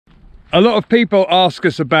A lot of people ask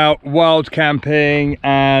us about wild camping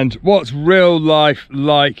and what's real life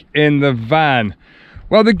like in the van.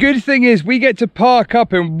 Well, the good thing is we get to park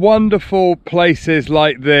up in wonderful places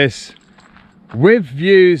like this with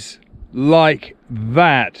views like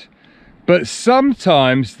that. But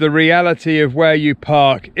sometimes the reality of where you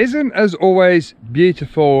park isn't as always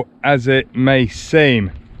beautiful as it may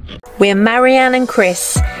seem. We're Marianne and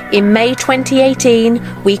Chris. In May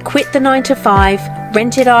 2018, we quit the 9-to-5,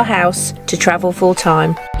 rented our house to travel full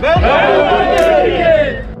time.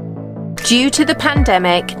 Due to the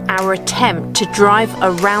pandemic, our attempt to drive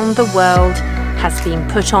around the world has been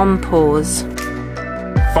put on pause.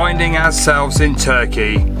 Finding ourselves in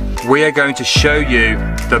Turkey, we are going to show you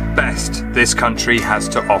the best this country has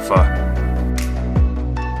to offer.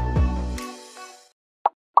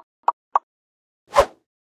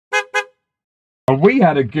 We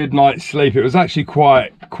had a good night's sleep. It was actually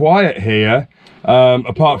quite quiet here,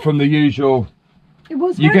 apart from the usual. It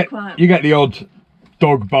was very quiet. You get the odd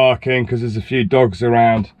dog barking because there's a few dogs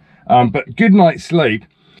around, but good night's sleep.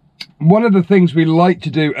 One of the things we like to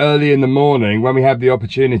do early in the morning when we have the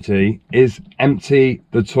opportunity is empty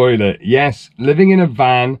the toilet. Yes, living in a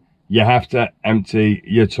van, you have to empty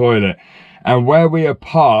your toilet. And where we are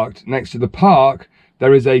parked next to the park,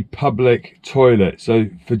 there is a public toilet. So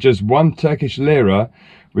for just 1 Turkish lira,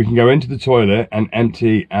 we can go into the toilet and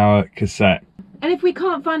empty our cassette. And if we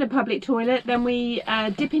can't find a public toilet, then we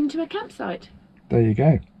dip into a campsite. There you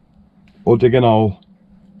go. Or dig an hole.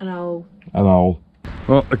 An hole. An hole.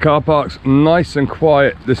 Well, the car park's nice and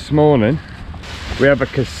quiet this morning. We have a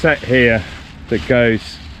cassette here that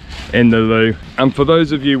goes in the loo. And for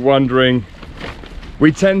those of you wondering,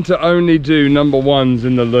 we tend to only do number 1s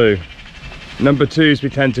in the loo. Number 2s, we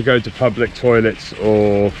tend to go to public toilets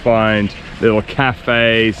or find little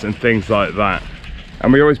cafes and things like that.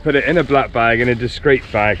 And we always put it in a black bag, in a discreet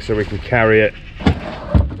bag, so we can carry it.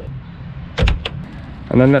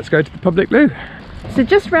 And then let's go to the public loo. So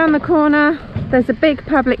just round the corner, there's a big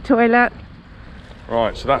public toilet.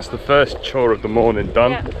 Right, so that's the first chore of the morning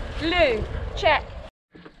done. Yeah. Loo, check.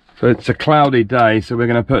 So it's a cloudy day, so we're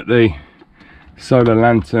going to put the solar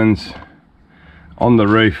lanterns on the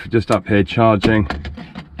roof, just up here charging.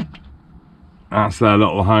 That's their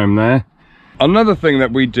little home there. Another thing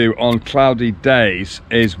that we do on cloudy days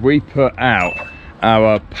is we put out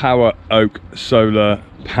our Power Oak solar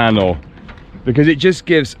panel, because it just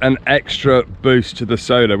gives an extra boost to the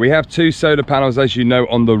solar. We have 2 solar panels, as you know,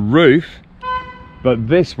 on the roof, but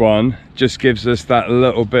this one just gives us that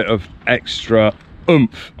little bit of extra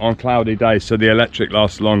oomph on cloudy days, so the electric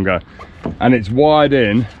lasts longer. And it's wired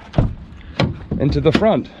into the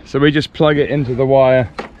front, so we just plug it into the wire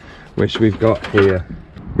which we've got here.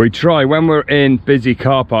 We try when we're in busy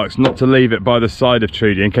car parks not to leave it by the side of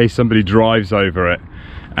Trudy in case somebody drives over it.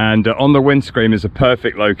 And on the windscreen is a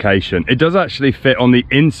perfect location. It does actually fit on the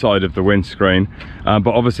inside of the windscreen, but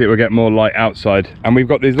obviously it will get more light outside. And we've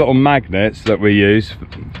got these little magnets that we use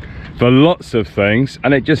for lots of things,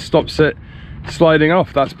 and it just stops it sliding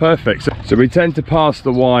off. That's perfect. So we tend to pass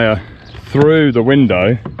the wire through the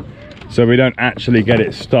window so we don't actually get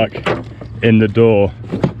it stuck in the door.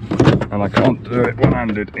 And I can't do it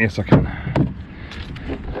one-handed. Yes, I can.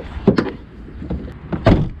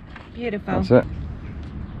 Beautiful. That's it.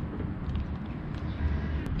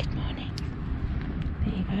 Good morning.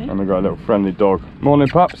 There you go. And we've got a little friendly dog. Morning,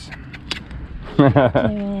 pups.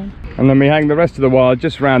 Yeah. And then we hang the rest of the wire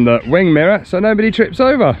just around the wing mirror so nobody trips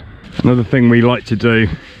over. Another thing we like to do,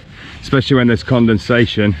 especially when there's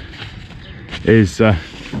condensation, is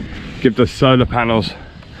give the solar panels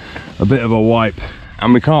a bit of a wipe.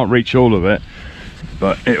 And we can't reach all of it,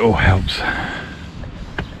 but it all helps.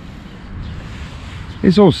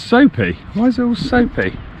 It's all soapy. Why is it all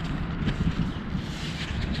soapy?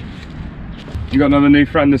 You got another new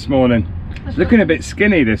friend this morning. It's looking a bit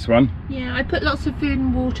skinny, this one. Yeah, I put lots of food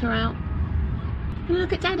and water out. And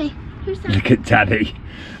look at Daddy. Who's that? Look at Daddy.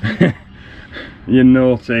 You're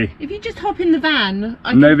naughty. If you just hop in the van,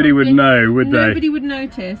 nobody would know, would they? Nobody would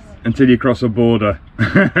notice. Until you cross a border.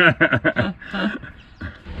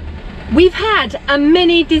 We've had a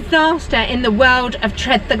mini disaster in the world of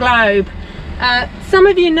Tread the Globe. Some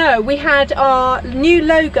of you know we had our new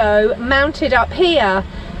logo mounted up here,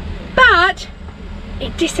 but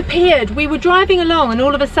it disappeared. We were driving along and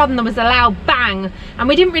all of a sudden there was a loud bang, and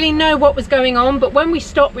we didn't really know what was going on, but when we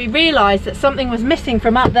stopped we realised that something was missing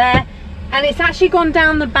from up there, and it's actually gone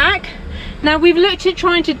down the back. Now we've looked at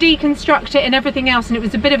trying to deconstruct it and everything else, and it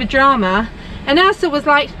was a bit of a drama, and Elsa was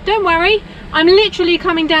like, don't worry, I'm literally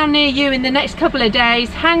coming down near you in the next couple of days,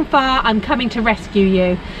 hang fire, I'm coming to rescue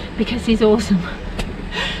you, because he's awesome.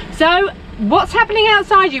 So What's happening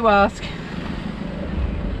outside, you ask?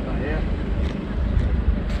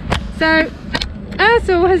 So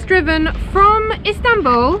Ursel has driven from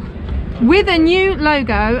Istanbul with a new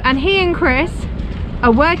logo, and he and Chris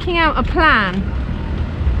are working out a plan.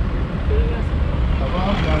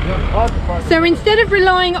 So instead of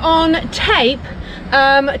relying on tape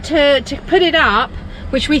to put it up,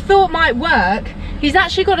 which we thought might work, he's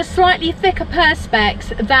actually got a slightly thicker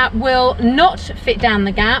perspex that will not fit down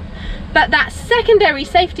the gap. But that secondary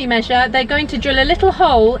safety measure, they're going to drill a little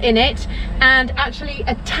hole in it and actually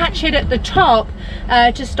attach it at the top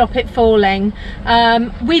to stop it falling.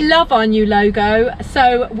 We love our new logo,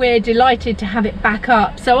 so we're delighted to have it back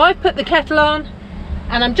up. So I've put the kettle on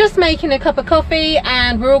and I'm just making a cup of coffee,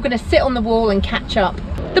 and we're all going to sit on the wall and catch up.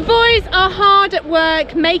 The boys are hard at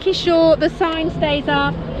work making sure the sign stays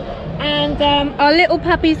up, and our little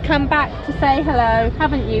puppy's come back to say hello,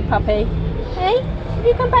 haven't you, puppy? Hey?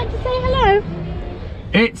 You come back to say hello.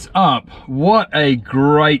 It's up. What a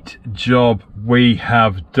great job we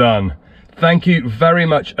have done. Thank you very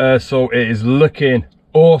much, Ursel. It is looking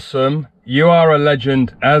awesome. You are a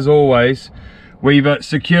legend as always. We've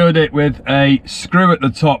secured it with a screw at the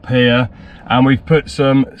top here, and we've put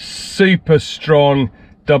some super strong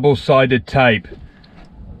double-sided tape.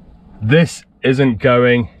 This isn't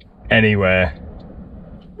going anywhere.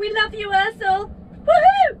 We love you, Ursel.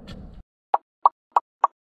 Woohoo!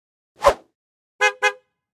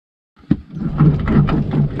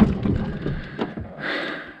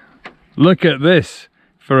 Look at this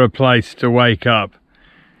for a place to wake up.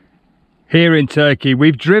 Here in Turkey,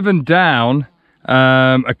 we've driven down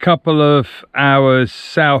a couple of hours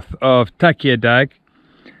south of Tekirdağ,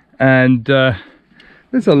 and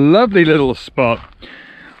there's a lovely little spot.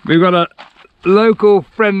 We've got a local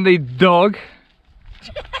friendly dog,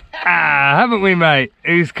 haven't we, mate?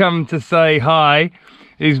 Who's come to say hi,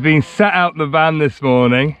 who's been sat out the van this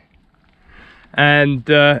morning, and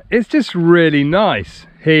it's just really nice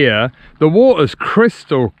here. The water's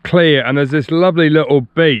crystal clear and there's this lovely little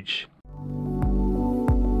beach.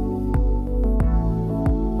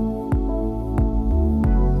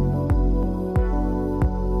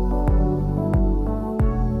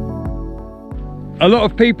 A lot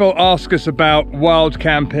of people ask us about wild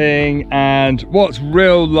camping and what's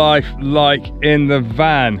real life like in the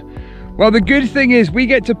van. Well, the good thing is we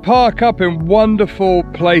get to park up in wonderful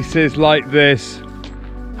places like this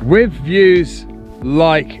with views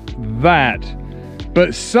like that,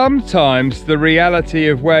 but sometimes the reality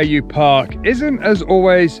of where you park isn't as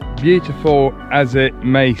always beautiful as it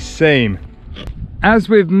may seem. As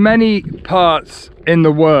with many parts in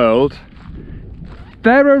the world,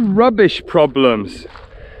 there are rubbish problems,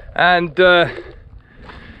 and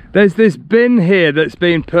there's this bin here that's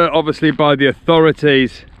been put obviously by the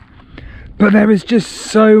authorities, but there is just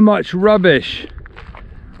so much rubbish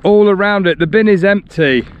all around it. The bin is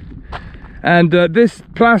empty, and this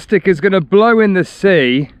plastic is going to blow in the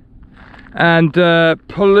sea and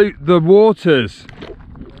pollute the waters.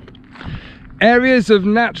 Areas of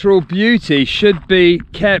natural beauty should be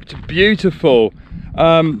kept beautiful.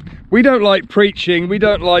 We don't like preaching, we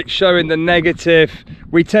don't like showing the negative,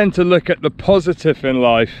 we tend to look at the positive in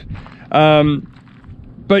life.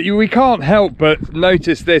 But we can't help but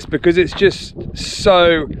notice this because it's just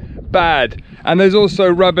so bad. And there's also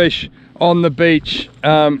rubbish on the beach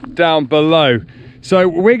down below. So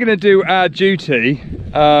we're going to do our duty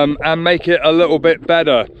and make it a little bit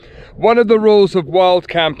better. One of the rules of wild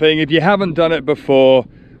camping, if you haven't done it before,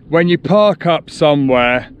 when you park up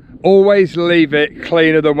somewhere, always leave it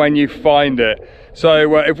cleaner than when you find it.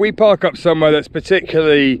 So if we park up somewhere that's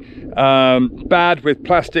particularly bad with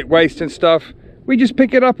plastic waste and stuff, we just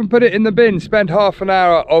pick it up and put it in the bin, spend half an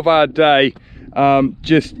hour of our day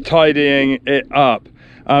just tidying it up.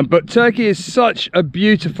 But Turkey is such a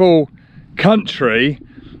beautiful country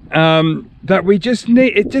that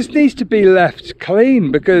it just needs to be left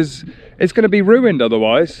clean, because it's going to be ruined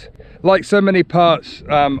otherwise, like so many parts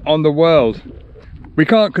on the world. We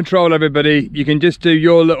can't control everybody, you can just do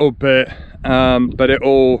your little bit, but it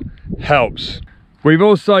all helps. We've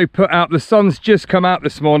also put out, the sun's just come out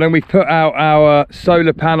this morning, we've put out our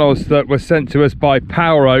solar panels that were sent to us by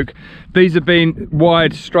Power Oak. These have been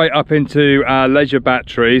wired straight up into our leisure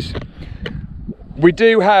batteries. We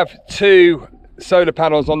do have 2 solar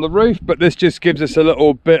panels on the roof, but this just gives us a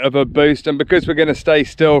little bit of a boost, and because we're going to stay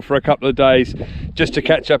still for a couple of days just to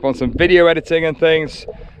catch up on some video editing and things,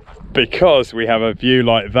 because we have a view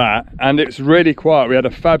like that, and it's really quiet. We had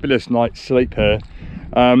a fabulous night's sleep here,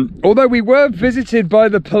 although we were visited by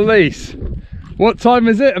the police. What time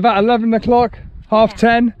is it? About 11 o'clock? half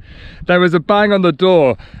 10, there was a bang on the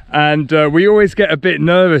door, and we always get a bit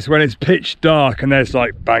nervous when it's pitch dark and there's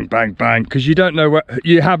like bang, bang, bang, because you don't know what,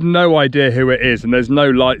 you have no idea who it is and there's no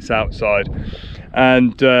lights outside.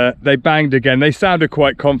 And they banged again. They sounded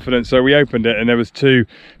quite confident, so we opened it and there was 2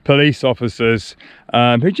 police officers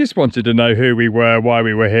who just wanted to know who we were, why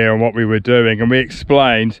we were here and what we were doing, and we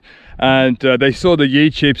explained, and they saw the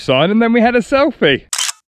YouTube sign and then we had a selfie.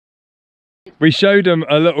 We showed them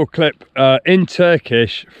a little clip in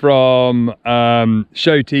Turkish from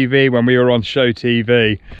Show TV when we were on Show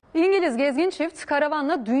TV. İngiliz gezgin çift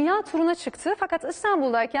karavanla dünya turuna çıktı, fakat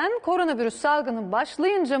İstanbul'dayken koronavirüs salgını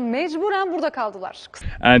başlayınca mecburen burada kaldılar.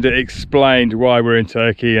 And it explained why we're in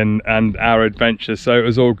Turkey and our adventure, so it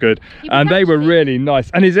was all good. And they were really nice,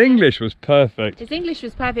 and his English was perfect. His English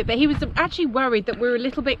was perfect, but he was actually worried that we were a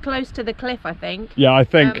little bit close to the cliff, I think. Yeah, I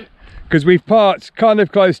think. Because we've parked kind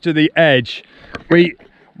of close to the edge,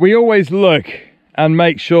 we always look and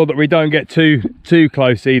make sure that we don't get too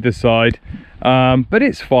close either side, but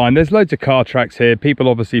it's fine. There's loads of car tracks here. People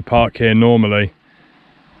obviously park here normally.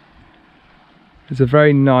 It's a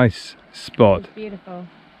very nice spot. It's beautiful.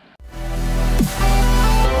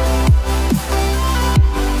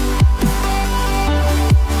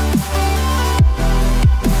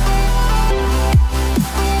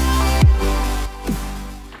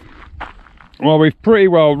 Well, we've pretty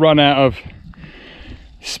well run out of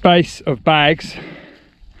space of bags,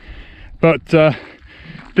 but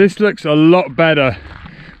this looks a lot better.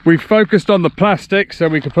 We've focused on the plastic so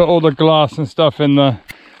we can put all the glass and stuff in the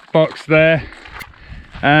box there,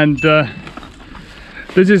 and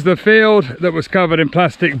this is the field that was covered in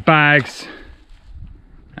plastic bags,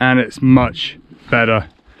 and it's much better.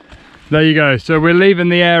 There you go. So we're leaving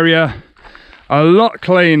the area a lot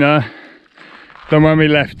cleaner than when we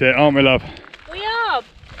left it, aren't we, love? We are.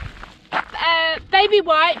 Baby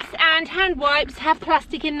wipes and hand wipes have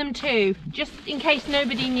plastic in them too, just in case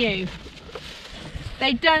nobody knew.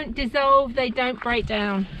 They don't dissolve, they don't break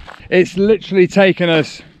down. It's literally taken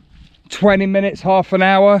us 20 minutes, half an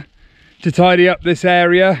hour to tidy up this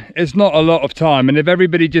area. It's not a lot of time, and if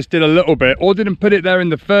everybody just did a little bit or didn't put it there in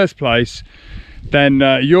the first place, then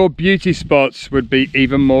your beauty spots would be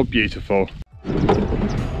even more beautiful.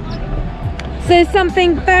 So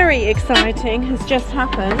something very exciting has just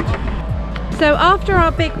happened. So after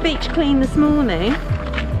our big beach clean this morning,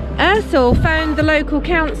 Ursula phoned the local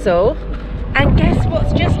council, and guess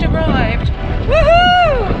what's just arrived?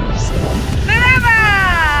 Woohoo! The river!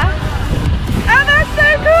 Oh, that's so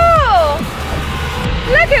cool!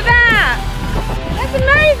 Look at that! That's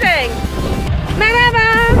amazing! The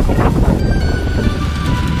river!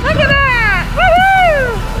 Look at that! Woohoo!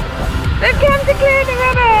 They've come to clear the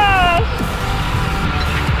rubbish!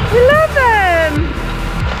 We love them!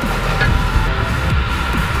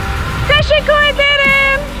 Teşekkür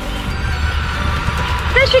ederim!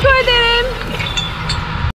 Teşekkür ederim!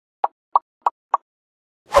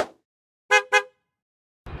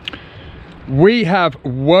 We have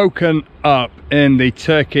woken up in the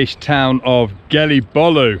Turkish town of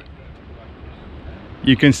Gelibolu.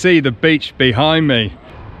 You can see the beach behind me.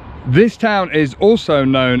 This town is also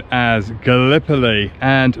known as Gallipoli,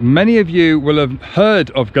 and many of you will have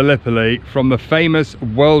heard of Gallipoli from the famous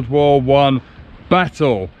World War I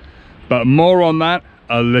battle, but more on that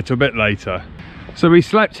a little bit later. So we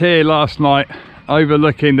slept here last night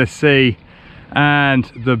overlooking the sea and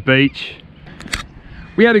the beach.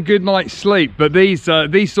 We had a good night's sleep, but these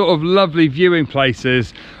sort of lovely viewing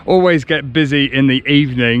places always get busy in the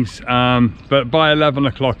evenings, but by 11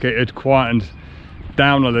 o'clock it had quietened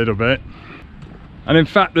down a little bit. And in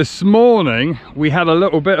fact this morning we had a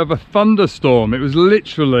little bit of a thunderstorm. It was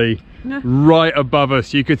literally right above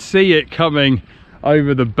us. You could see it coming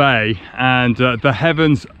over the bay, and the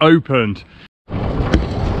heavens opened.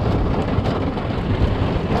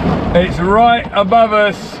 It's right above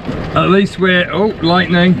us. At least we're, oh,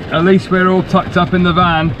 lightning, at least we're all tucked up in the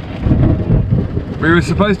van. We were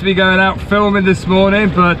supposed to be going out filming this morning,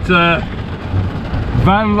 but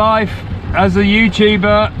van life, as a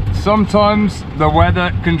YouTuber, sometimes the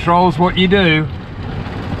weather controls what you do.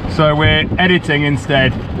 So we're editing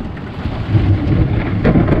instead.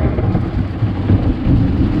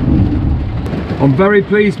 I'm very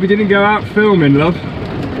pleased we didn't go out filming, love.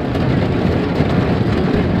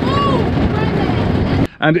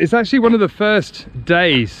 And it's actually one of the first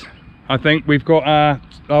days, I think, we've got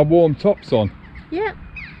our warm tops on. Yeah,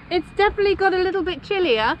 it's definitely got a little bit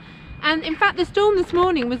chillier. And in fact, the storm this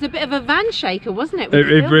morning was a bit of a van shaker, wasn't it?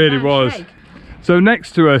 It really was. Shake. So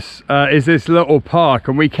next to us is this little park,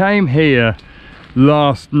 and we came here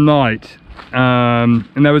last night, and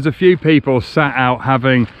there was a few people sat out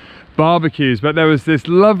having barbecues, but there was this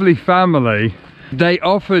lovely family. They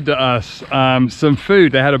offered us some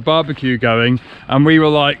food. They had a barbecue going and we were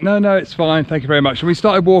like, no, it's fine, thank you very much. And we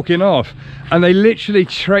started walking off and they literally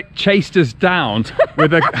chased us down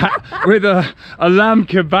with a lamb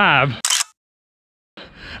kebab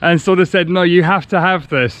and sort of said, no, you have to have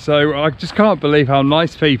this. So I just can't believe how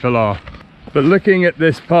nice people are. But looking at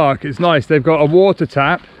this park, it's nice. They've got a water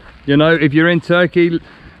tap. You know, if you're in Turkey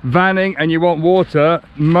vanning and you want water,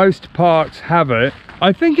 most parks have it.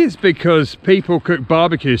 I think it's because people cook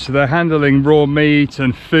barbecues, so they're handling raw meat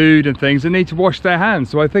and food and things. They need to wash their hands,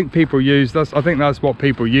 so I think people use that. I think that's what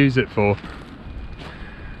people use it for.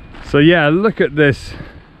 So yeah, look at this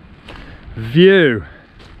view.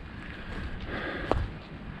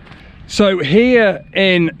 So here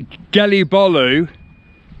in Gelibolu,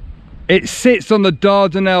 it sits on the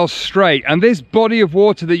Dardanelles Strait, and this body of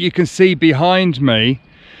water that you can see behind me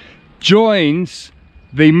joins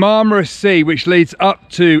the Marmara Sea, which leads up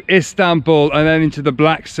to Istanbul and then into the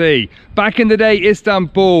Black Sea. Back in the day,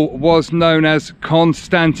 Istanbul was known as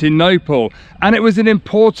Constantinople, and it was an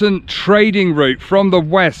important trading route from the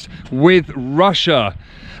west with Russia,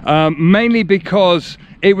 mainly because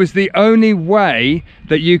it was the only way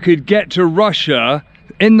that you could get to Russia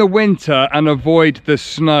in the winter and avoid the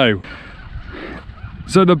snow.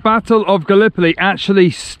 So the Battle of Gallipoli actually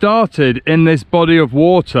started in this body of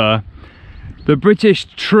water. The British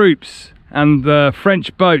troops and the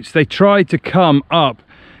French boats, they tried to come up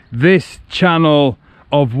this channel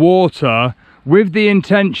of water with the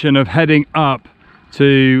intention of heading up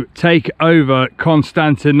to take over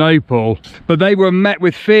Constantinople, but they were met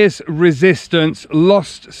with fierce resistance,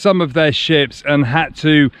 lost some of their ships and had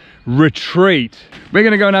to retreat. We're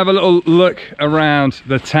going to go and have a little look around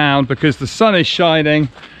the town because the sun is shining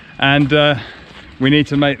and we need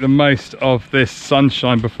to make the most of this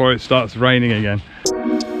sunshine before it starts raining again.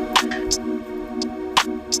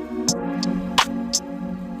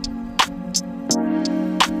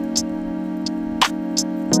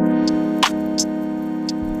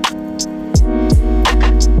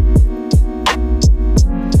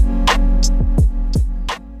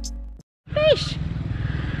 Fish!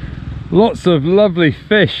 Lots of lovely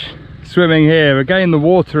fish swimming here. Again, the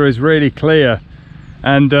water is really clear,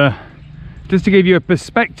 and just to give you a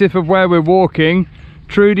perspective of where we're walking,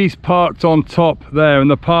 Trudy's parked on top there,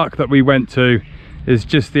 and the park that we went to is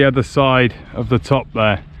just the other side of the top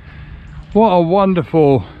there. What a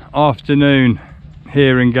wonderful afternoon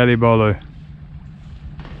here in Gelibolu.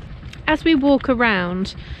 As we walk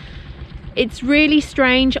around, it's really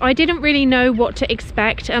strange. I didn't really know what to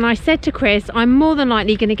expect, and I said to Chris, I'm more than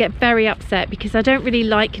likely going to get very upset because I don't really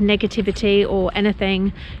like negativity or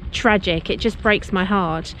anything tragic. It just breaks my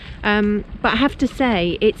heart. But I have to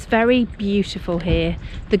say, it's very beautiful here.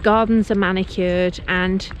 The gardens are manicured,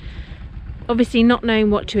 and obviously not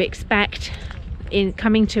knowing what to expect in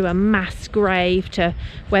coming to a mass grave to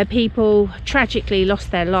where people tragically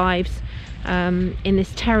lost their lives in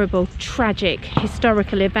this terrible, tragic,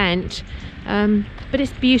 historical event. But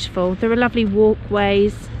it's beautiful. There are lovely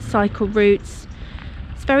walkways, cycle routes.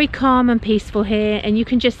 It's very calm and peaceful here, and you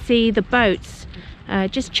can just see the boats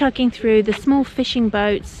just chugging through, the small fishing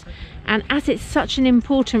boats. And as it's such an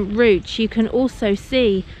important route, you can also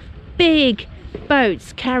see big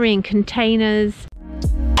boats carrying containers.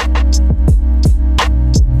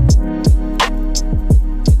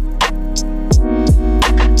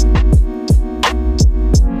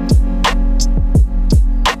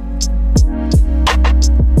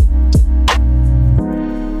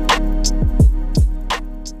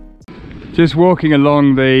 Just walking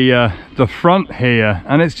along the front here,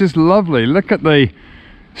 and it's just lovely. Look at the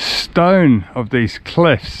stone of these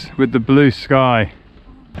cliffs with the blue sky.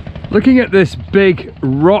 Looking at this big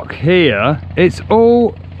rock here, it's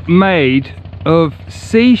all made of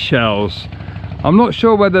seashells. I'm not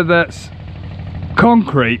sure whether that's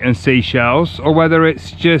concrete and seashells or whether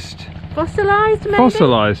it's just Fossilized, maybe?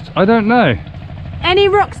 Fossilized, I don't know. Any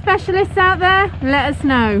rock specialists out there? Let us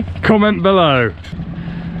know. Comment below.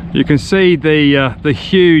 You can see the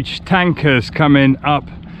huge tankers coming up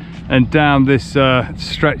and down this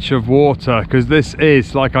stretch of water, because this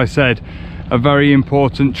is, like I said, a very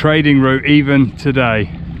important trading route even today.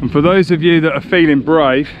 And for those of you that are feeling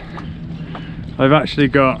brave, they've actually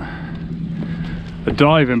got a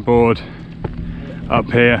diving board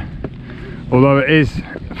up here, although it is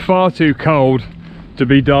far too cold to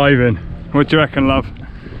be diving. What do you reckon, love?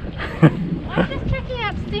 I'm just checking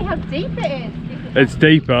out to see how deep it is. It's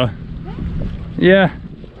deeper. Yeah.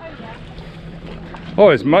 Oh,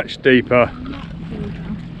 it's much deeper.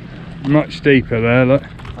 Much deeper there, look.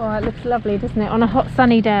 Oh, it looks lovely, doesn't it? On a hot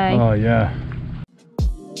sunny day. Oh, yeah.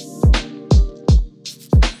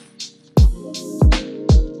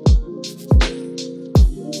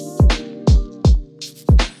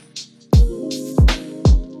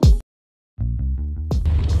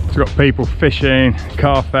 It's got people fishing,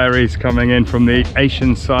 car ferries coming in from the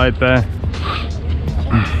Asian side there.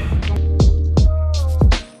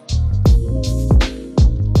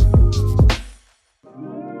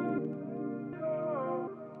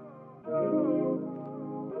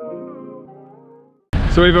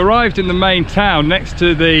 So we've arrived in the main town next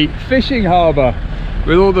to the fishing harbour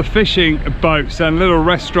with all the fishing boats and little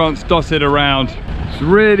restaurants dotted around. It's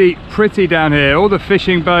really pretty down here, all the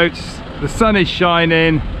fishing boats, the sun is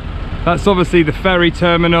shining. That's obviously the ferry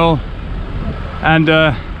terminal, and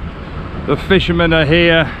the fishermen are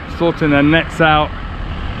here sorting their nets out,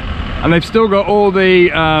 and they've still got all the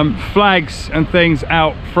flags and things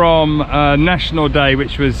out from National Day,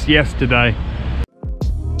 which was yesterday.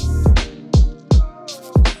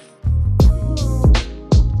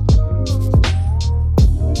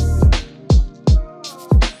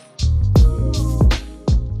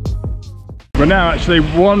 We're now actually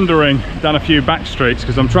wandering down a few back streets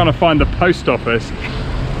because I'm trying to find the post office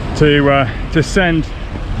to send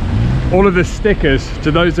all of the stickers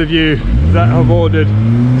to those of you that have ordered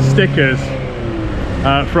stickers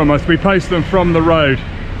from us. We post them from the road.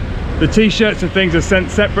 The t-shirts and things are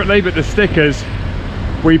sent separately, but the stickers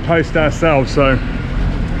we post ourselves. So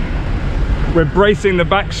we're bracing the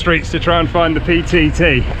back streets to try and find the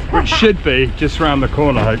PTT, which should be just around the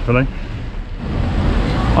corner, hopefully.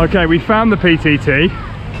 Okay, we found the PTT.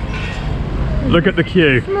 Look at the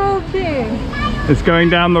queue. Small queue. It's going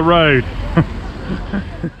down the road.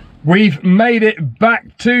 We've made it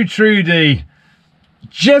back to Trudy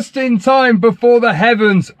just in time before the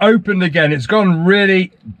heavens opened again. It's gone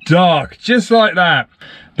really dark, just like that.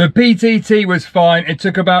 The PTT was fine. It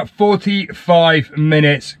took about 45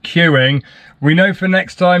 minutes queuing. We know for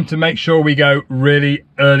next time to make sure we go really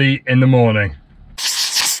early in the morning.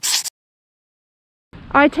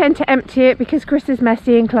 I tend to empty it because Chris is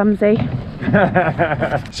messy and clumsy.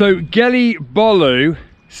 So Gelly Bolu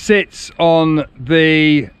sits on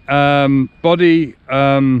the body.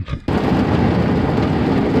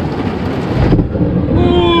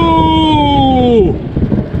 Ooh!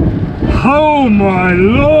 Oh my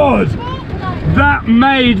lord! That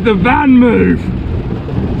made the van move!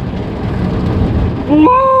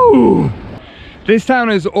 Whoa! This town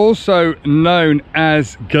is also known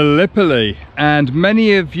as Gallipoli, and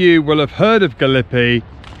many of you will have heard of Gallipoli.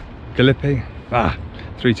 Gallipoli? Ah,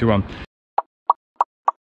 3, 2, 1.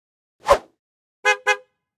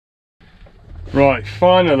 Right,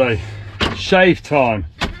 finally, shave time.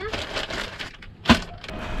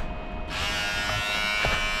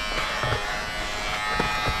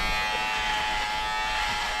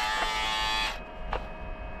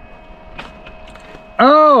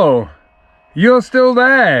 Oh! You're still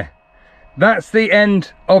there. That's the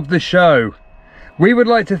end of the show. We would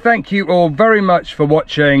like to thank you all very much for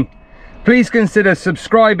watching. Please consider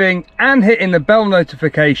subscribing and hitting the bell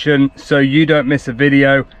notification so you don't miss a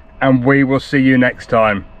video, and we will see you next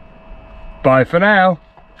time. Bye for now.